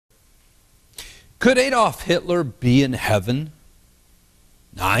Could Adolf Hitler be in heaven?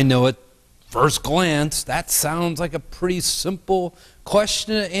 Now, I know at first glance that sounds like a pretty simple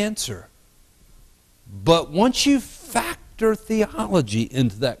question to answer. But once you factor theology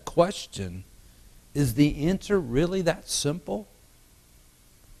into that question, is the answer really that simple?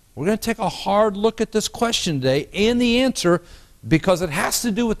 We're going to take a hard look at this question today and the answer, because it has to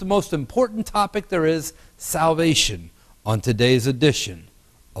do with the most important topic there is, salvation, on today's edition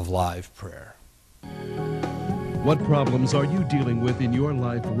of Live Prayer. What problems are you dealing with in your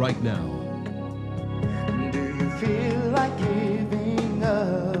life right now? Do you feel like giving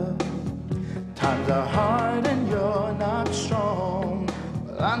up? Times are hard and you're not strong.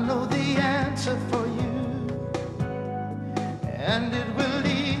 Well, I know the answer for you, and it will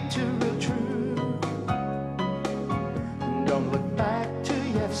lead to real truth. Don't look back to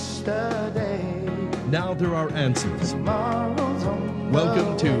yesterday. Now there are answers. Tomorrow's on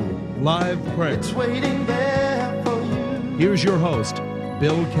Welcome the to way. Live Prayer. It's waiting there for you. Here's your host,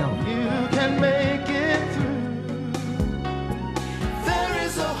 Bill Keller. You can make it through. There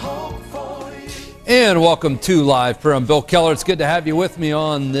is a hope for you. And welcome to Live Prayer. I'm Bill Keller. It's good to have you with me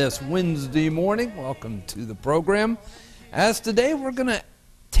on this Wednesday morning. Welcome to the program. As today we're going to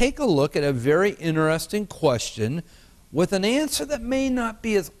take a look at a very interesting question with an answer that may not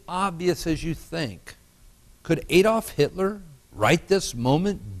be as obvious as you think. Could Adolf Hitler right this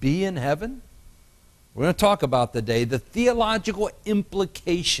moment be in heaven? We're going to talk about today the theological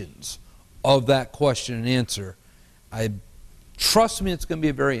implications of that question and answer. Trust me, it's going to be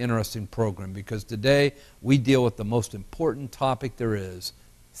a very interesting program, because today we deal with the most important topic there is,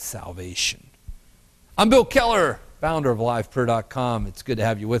 salvation. I'm Bill Keller, founder of LivePrayer.com. It's good to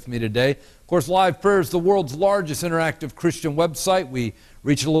have you with me today. Of course, Live Prayer is the world's largest interactive Christian website. We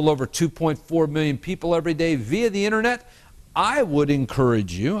reach a little over 2.4 million people every day via the internet. I would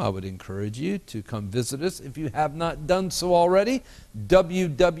encourage you to come visit us if you have not done so already.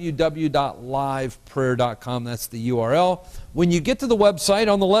 www.liveprayer.com, that's the URL. When you get to the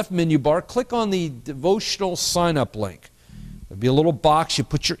website, on the left menu bar, click on the devotional sign-up link. There'll be a little box. You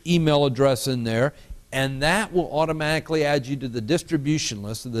put your email address in there, and that will automatically add you to the distribution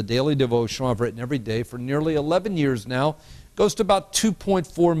list of the daily devotional I've written every day for nearly 11 years now. It goes to about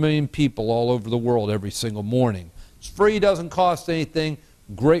 2.4 million people all over the world every single morning. It's free, doesn't cost anything.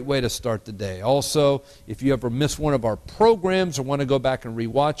 Great way to start the day. Also, if you ever miss one of our programs or want to go back and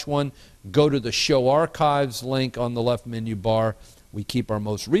rewatch one, go to the show archives link on the left menu bar. We keep our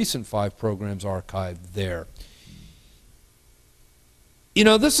most recent 5 programs archived there. You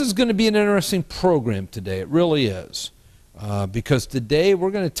know, this is going to be an interesting program today. It really is. Because today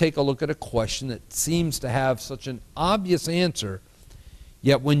we're going to take a look at a question that seems to have such an obvious answer,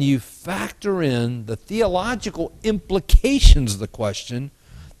 yet when you factor in the theological implications of the question,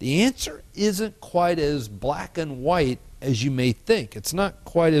 the answer isn't quite as black and white as you may think. It's not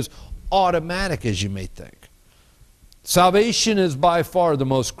quite as automatic as you may think. Salvation is by far the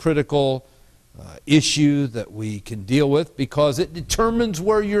most critical issue that we can deal with, because it determines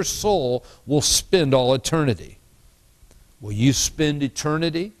where your soul will spend all eternity. Will you spend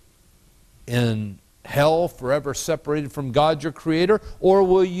eternity in hell, forever separated from God your Creator, or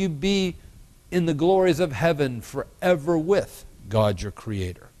will you be in the glories of heaven forever with God your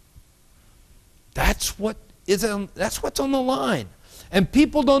Creator? That's what's on the line. And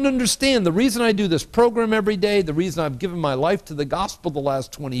people don't understand. The reason I do this program every day, the reason I've given my life to the gospel the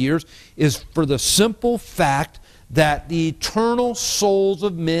last 20 years, is for the simple fact that the eternal souls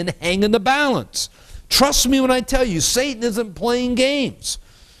of men hang in the balance. Trust me when I tell you, Satan isn't playing games.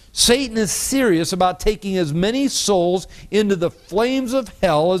 Satan is serious about taking as many souls into the flames of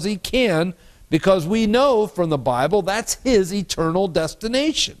hell as he can, because we know from the Bible that's his eternal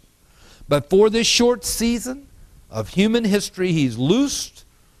destination. But for this short season of human history, he's loosed,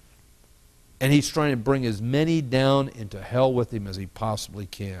 and he's trying to bring as many down into hell with him as he possibly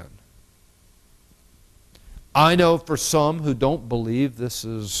can. I know for some who don't believe, this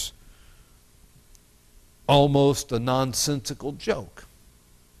is almost a nonsensical joke.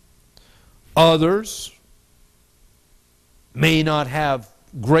 Others may not have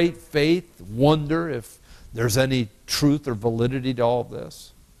great faith, wonder if there's any truth or validity to all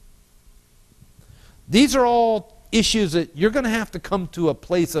this. These are all issues that you're going to have to come to a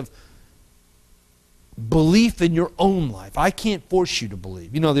place of belief in your own life. I can't force you to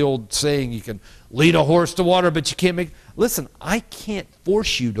believe. You know the old saying, you can lead a horse to water, but you can't make... Listen, I can't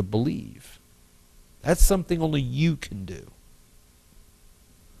force you to believe. That's something only you can do.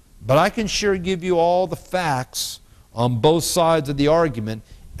 But I can sure give you all the facts on both sides of the argument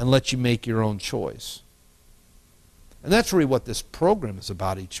and let you make your own choice. And that's really what this program is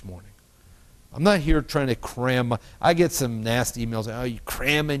about each morning. I'm not here trying to cram. I get some nasty emails. Oh, you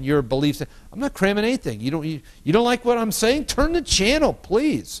cramming your beliefs. I'm not cramming anything. You don't like what I'm saying? Turn the channel,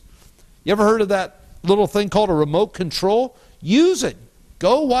 please. You ever heard of that little thing called a remote control? Use it.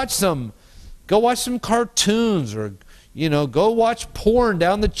 Go watch some cartoons, or go watch porn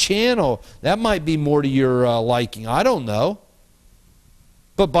down the channel. That might be more to your liking. I don't know.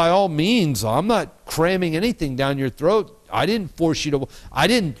 But by all means, I'm not cramming anything down your throat. I didn't force you to. I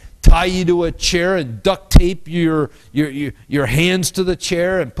didn't tie you to a chair and duct tape your hands to the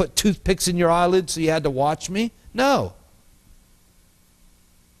chair and put toothpicks in your eyelids so you had to watch me. No.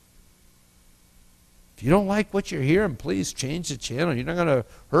 If you don't like what you're hearing, please change the channel. You're not going to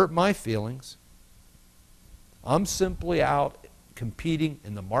hurt my feelings. I'm simply out competing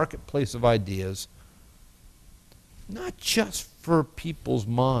in the marketplace of ideas, not just for people's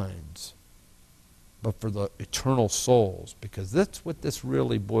minds, but for the eternal souls, because that's what this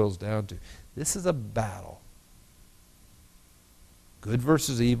really boils down to. This is a battle. Good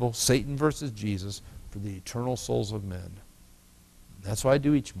versus evil, Satan versus Jesus, for the eternal souls of men. That's what I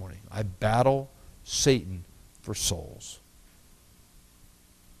do each morning. I battle Satan for souls.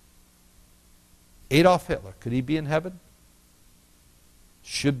 Adolf Hitler, could he be in heaven?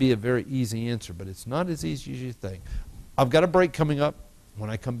 Should be a very easy answer, but it's not as easy as you think. I've got a break coming up. When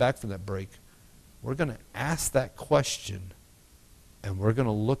I come back from that break, we're going to ask that question, and we're going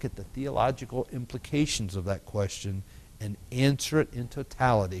to look at the theological implications of that question and answer it in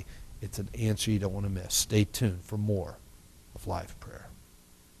totality. It's an answer you don't want to miss. Stay tuned for more of Live Prayer.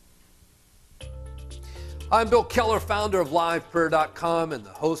 I'm Bill Keller, founder of LivePrayer.com and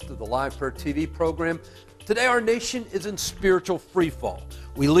the host of the Live Prayer TV program. Today our nation is in spiritual freefall.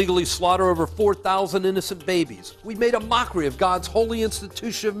 We legally slaughter over 4,000 innocent babies. We made a mockery of God's holy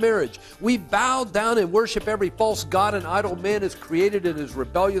institution of marriage. We bow down and worship every false god and idol man has created in his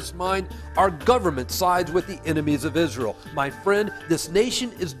rebellious mind. Our government sides with the enemies of Israel. My friend, this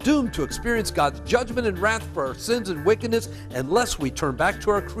nation is doomed to experience God's judgment and wrath for our sins and wickedness unless we turn back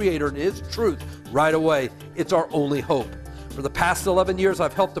to our Creator and His truth right away. It's our only hope. For the past 11 years,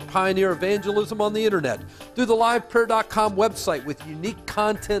 I've helped to pioneer evangelism on the internet through the LivePrayer.com website with unique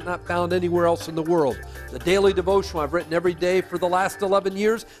content not found anywhere else in the world. The daily devotional I've written every day for the last 11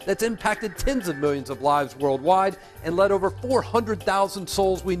 years that's impacted tens of millions of lives worldwide and led over 400,000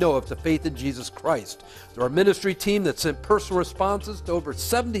 souls we know of to faith in Jesus Christ. Through our ministry team that sent personal responses to over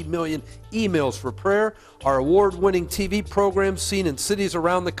 70 million emails for prayer, our award-winning TV programs seen in cities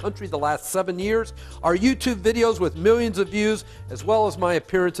around the country the last 7 years, our YouTube videos with millions of views, as well as my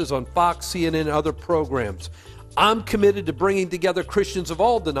appearances on Fox, CNN, and other programs. I'm committed to bringing together Christians of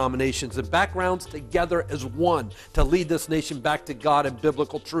all denominations and backgrounds together as one to lead this nation back to God and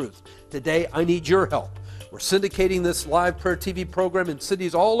biblical truth. Today, I need your help. We're syndicating this Live Prayer TV program in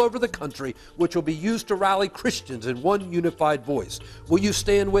cities all over the country, which will be used to rally Christians in one unified voice. Will you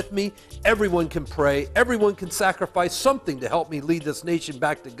stand with me? Everyone can pray. Everyone can sacrifice something to help me lead this nation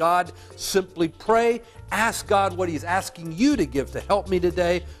back to God. Simply pray. Ask God what He's asking you to give to help me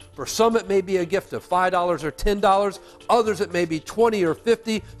today. For some, it may be a gift of $5 or $10. Others, it may be $20 or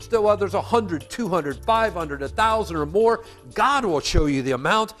 $50. Still others, $100, $200, $500, $1,000 or more. God will show you the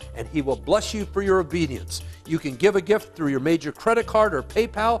amount, and He will bless you for your obedience. You can give a gift through your major credit card or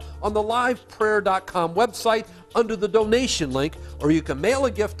PayPal on the LivePrayer.com website under the donation link, or you can mail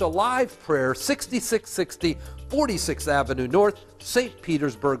a gift to Live Prayer, 6660 46th Avenue North, St.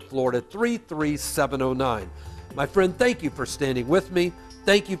 Petersburg, Florida, 33709. My friend, thank you for standing with me.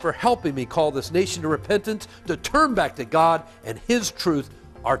 Thank you for helping me call this nation to repentance, to turn back to God and His truth.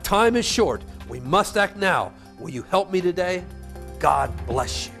 Our time is short. We must act now. Will you help me today? God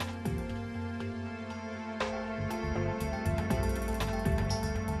bless you.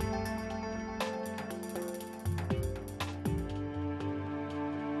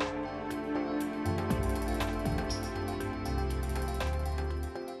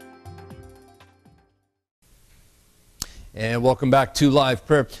 And welcome back to Live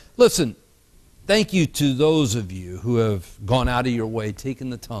Prayer. Listen, thank you to those of you who have gone out of your way,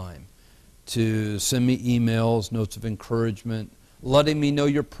 taken the time to send me emails, notes of encouragement, letting me know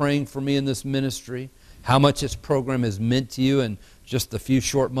you're praying for me in this ministry, how much this program has meant to you in just the few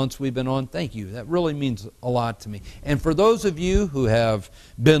short months we've been on. Thank you. That really means a lot to me. And for those of you who have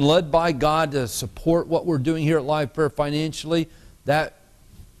been led by God to support what we're doing here at Live Prayer financially,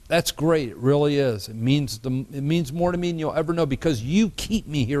 that's great. It really is. It means more to me than you'll ever know, because you keep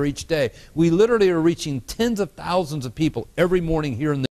me here each day. We literally are reaching tens of thousands of people every morning here in the